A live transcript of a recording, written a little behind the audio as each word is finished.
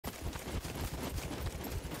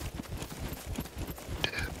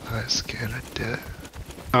Guys, can I do it?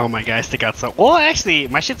 Oh my god, I stick out so. Well, actually,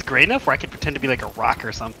 my shit's gray enough where I could pretend to be like a rock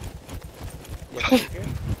or something. Yeah, here?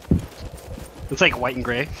 It's like white and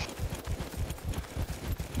gray.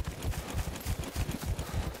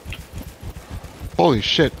 Holy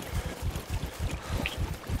shit.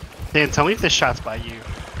 Dan, tell me if this shot's by you.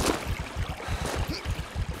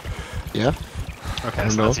 Yeah? Okay, I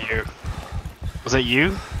don't so know. that's you. Was that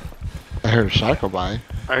you? I heard a shot go by.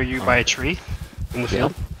 Are you by a tree in the Yeah.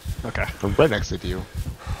 field? Okay. I'm right next to you.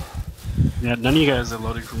 Yeah, none of you guys are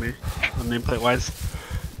loading for me, nameplate wise.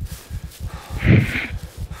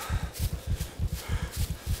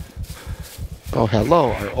 Oh,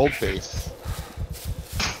 hello, our old base.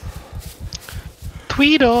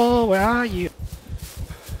 Tweedle, where are you?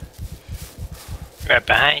 Right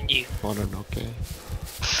behind you. Oh, no, okay.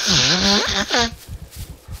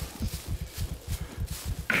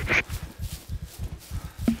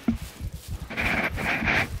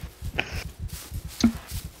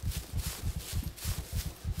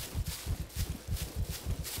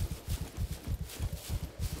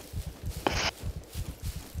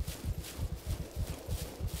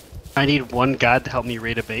 I need one god to help me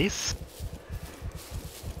raid a base.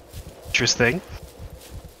 Interesting.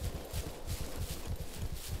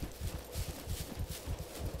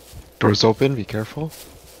 Doors open, be careful.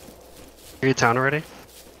 Are you town already?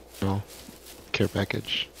 No. Care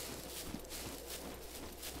package.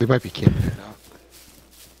 They might be camping it out.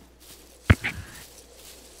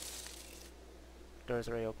 Doors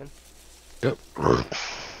already open. Yep.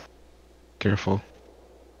 Careful.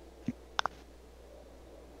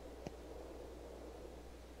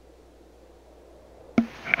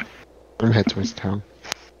 I'm gonna head towards town.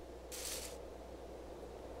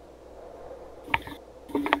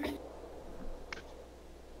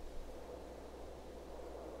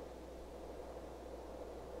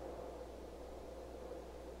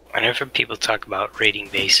 Whenever people talk about raiding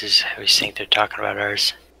bases, I always think they're talking about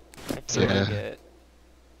ours. I feel Yeah. like it.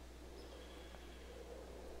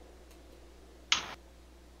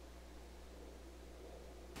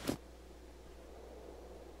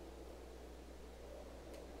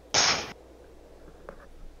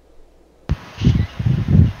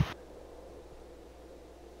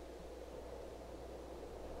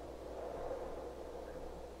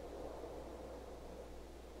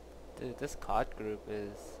 Dude, this COD group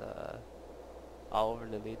is all over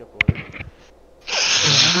the leaderboard.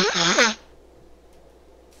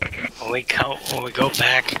 When we go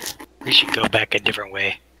back, we should go back a different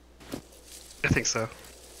way. I think so.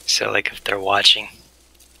 So like if they're watching,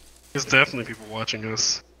 There's definitely people watching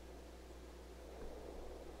us.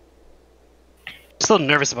 I'm still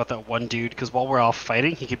nervous about that one dude, because while we're all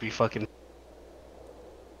fighting, he could be fucking...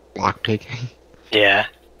 Block taking. yeah.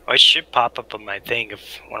 Oh, it should pop up on my thing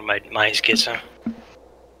if one of my mines gets them.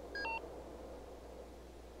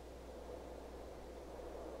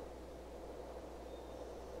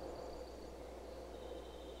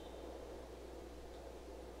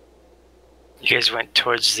 You guys went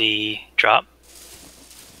towards the drop?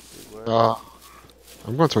 We were.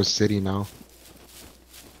 I'm going towards city now.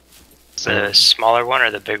 The smaller one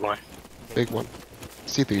or the big one? Big one.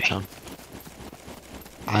 C3 town.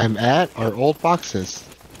 I'm at our old boxes.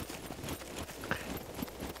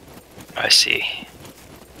 I see.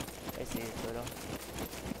 I see it, Pluto.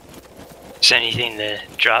 Is there anything the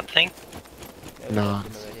drop thing? Yeah, we Nah.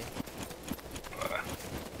 opened already.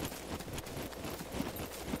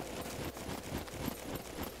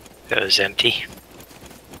 It was empty.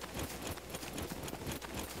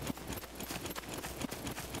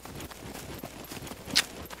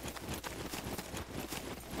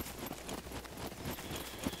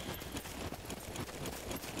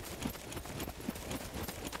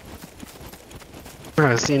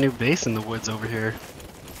 I see a new base in the woods over here.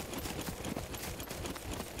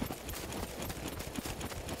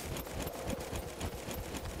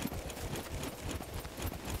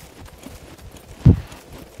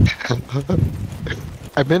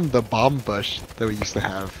 I'm in the bomb bush that we used to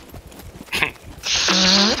have.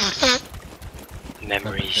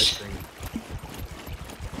 Memories.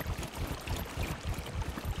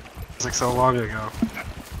 It's like so long ago.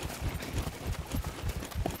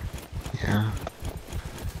 Yeah.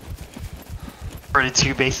 Already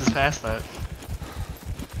 2 bases past that.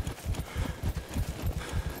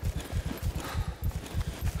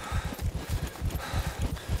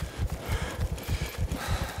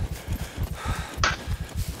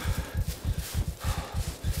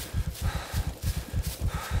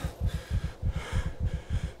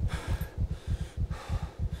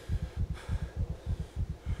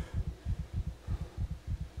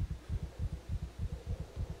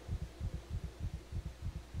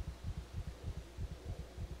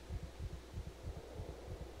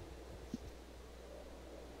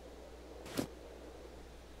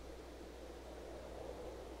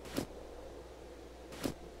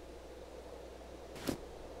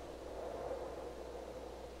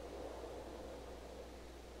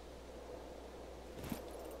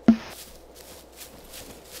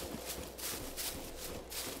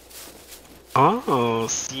 Oh,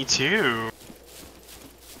 C2.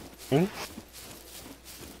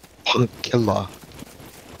 Killer.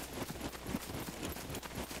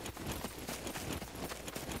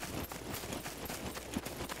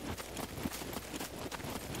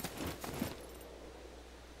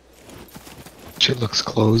 Shit looks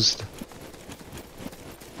closed.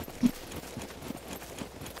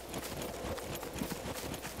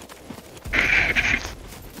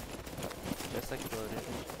 Just exploded.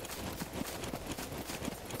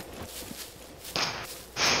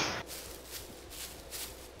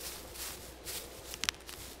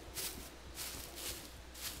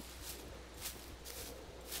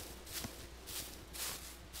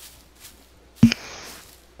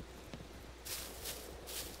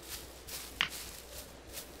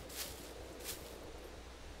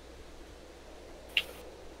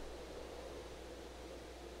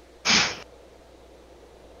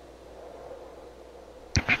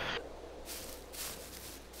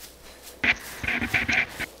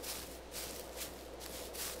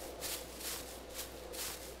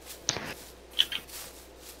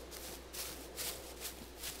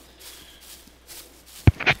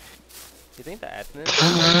 Do you think the admin is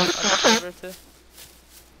on the server too?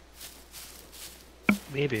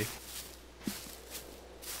 Maybe.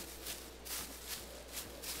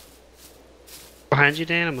 Behind you,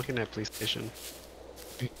 Dan. I'm looking at police station.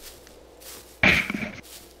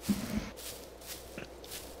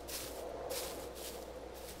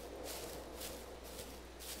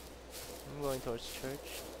 I'm going towards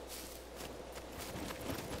church.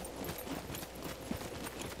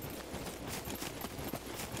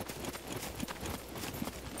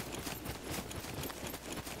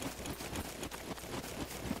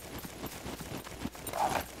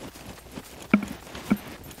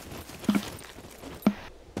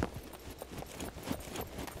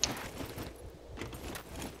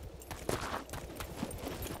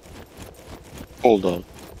 Hold on.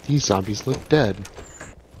 These zombies look dead.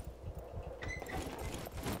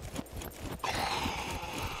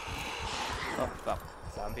 Oh fuck,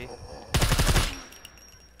 zombie.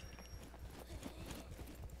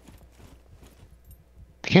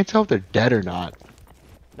 I can't tell if they're dead or not.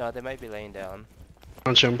 No, they might be laying down.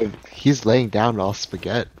 Punch him. He's laying down all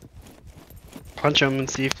spaghetti. Punch him and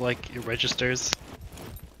see if, like, it registers.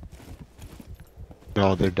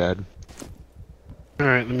 No, they're dead.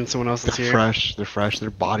 Alright, that means someone else is They're here. fresh. They're fresh. Their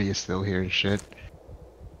body is still here and shit.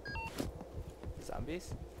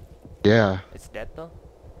 Zombies? Yeah. It's dead though?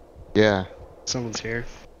 Yeah. Someone's here.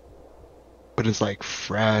 But it's like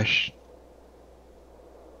fresh.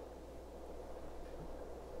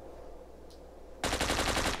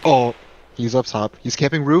 Oh, he's up top. He's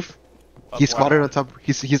camping roof. He's squatted on top.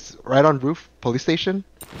 He's right on roof. Police station.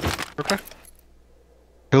 Okay.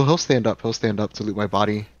 He'll stand up. He'll stand up to loot my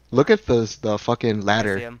body. Look at the fucking I see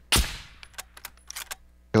ladder. him.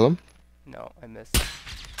 Kill him. No, I missed.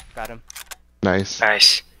 Got him. Nice.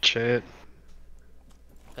 Nice. Shit.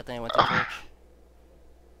 Good thing I went to church.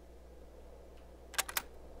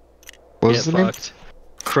 What was Get the name? fucked.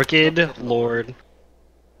 Crooked Lord.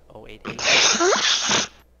 088.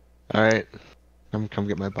 All right. Come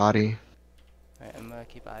get my body. Alright, I'm gonna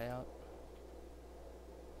keep an eye out.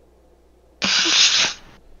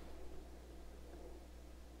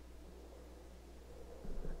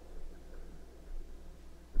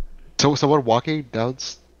 So someone walking down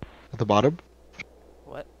at the bottom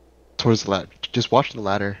What? towards the ladder. Just watch the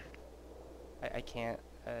ladder. I can't.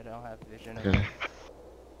 I don't have vision of Okay. it.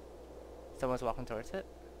 Someone's walking towards it?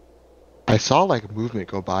 I saw like movement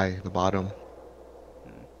go by the bottom.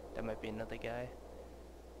 Hmm, that might be another guy.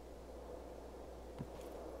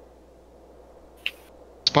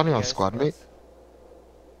 Spawning on Guys, squad mate. close.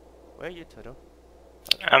 Where are you, Toto?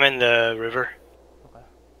 I'm in the river. Okay.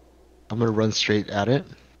 I'm gonna run straight at it.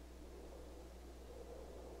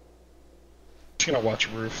 Just gonna watch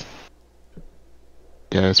roof.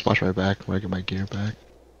 Yeah, just watch my back when I get my gear back.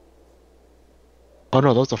 Oh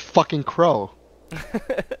no, that was a fucking crow.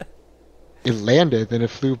 It landed, then it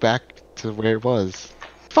flew back to where it was.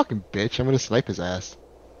 Fucking bitch, I'm gonna snipe his ass.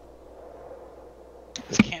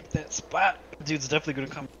 Let's camp that spot. Dude's definitely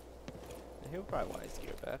gonna come. He'll probably want his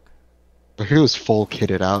gear back. But he was full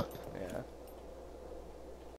kitted out.